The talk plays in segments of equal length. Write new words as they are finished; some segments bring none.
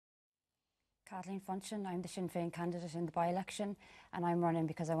Kathleen Funchion. I'm the Sinn Féin candidate in the by-election, and I'm running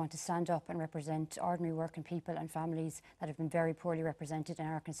because I want to stand up and represent ordinary working people and families that have been very poorly represented in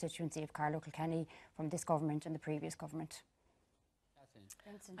our constituency of Carlow, Kilkenny, from this government and the previous government.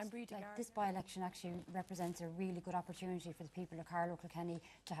 Vincent, this by-election actually represents a really good opportunity for the people of Carlow, Kilkenny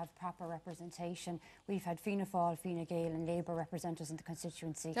to have proper representation. We've had Fianna Fáil, Fine Gael and Labour represent us in the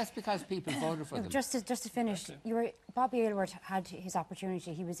constituency. That's because people voted for them. Just to finish, Bobby Aylward had his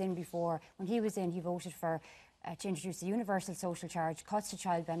opportunity. He was in before. When he was in, he voted for to introduce the universal social charge, cuts to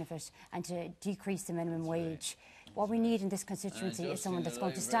child benefit and to decrease the minimum wage. What we need in this constituency is someone that's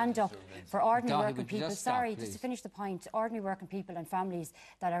going to stand up for ordinary working people. Just to finish the point, ordinary working people and families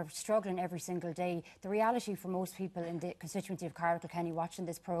that are struggling every single day. The reality for most people in the constituency of Carlow, Kilkenny watching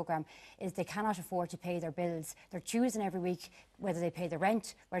this programme is they cannot afford to pay their bills. They're choosing every week whether they pay the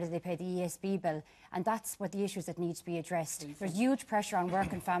rent, whether they pay the ESB bill, and that's what the issues that need to be addressed. There's huge pressure on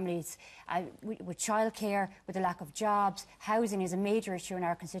working families with childcare, with the lack of jobs. Housing is a major issue in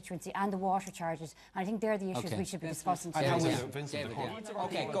our constituency, and the water charges. And I think they're the issues we should be discussing today.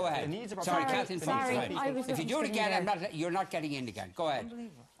 Okay, go ahead. Sorry, Kathleen. If you do it again, you're not getting in again. Go ahead.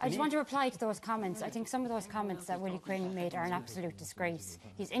 I just want to reply to those comments. I think some of those comments that Willie Quinn made are an absolute disgrace.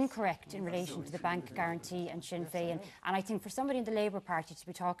 He's incorrect in relation to the bank guarantee and Sinn Féin. And I think for somebody in the Labour Party to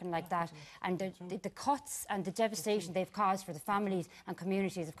be talking like that, and the cuts and the devastation they've caused for the families and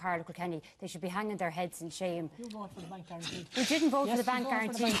communities of Carlow, Kilkenny, they should be hanging their heads in shame. You voted for the bank guarantee. We didn't vote for the bank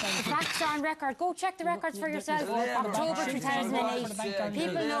guarantee. The facts are on record. Go check the records for yourself. October 2008.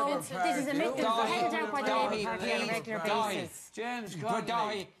 People know this is a myth that was handed out by the Labour Party on a regular basis. James,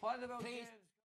 please.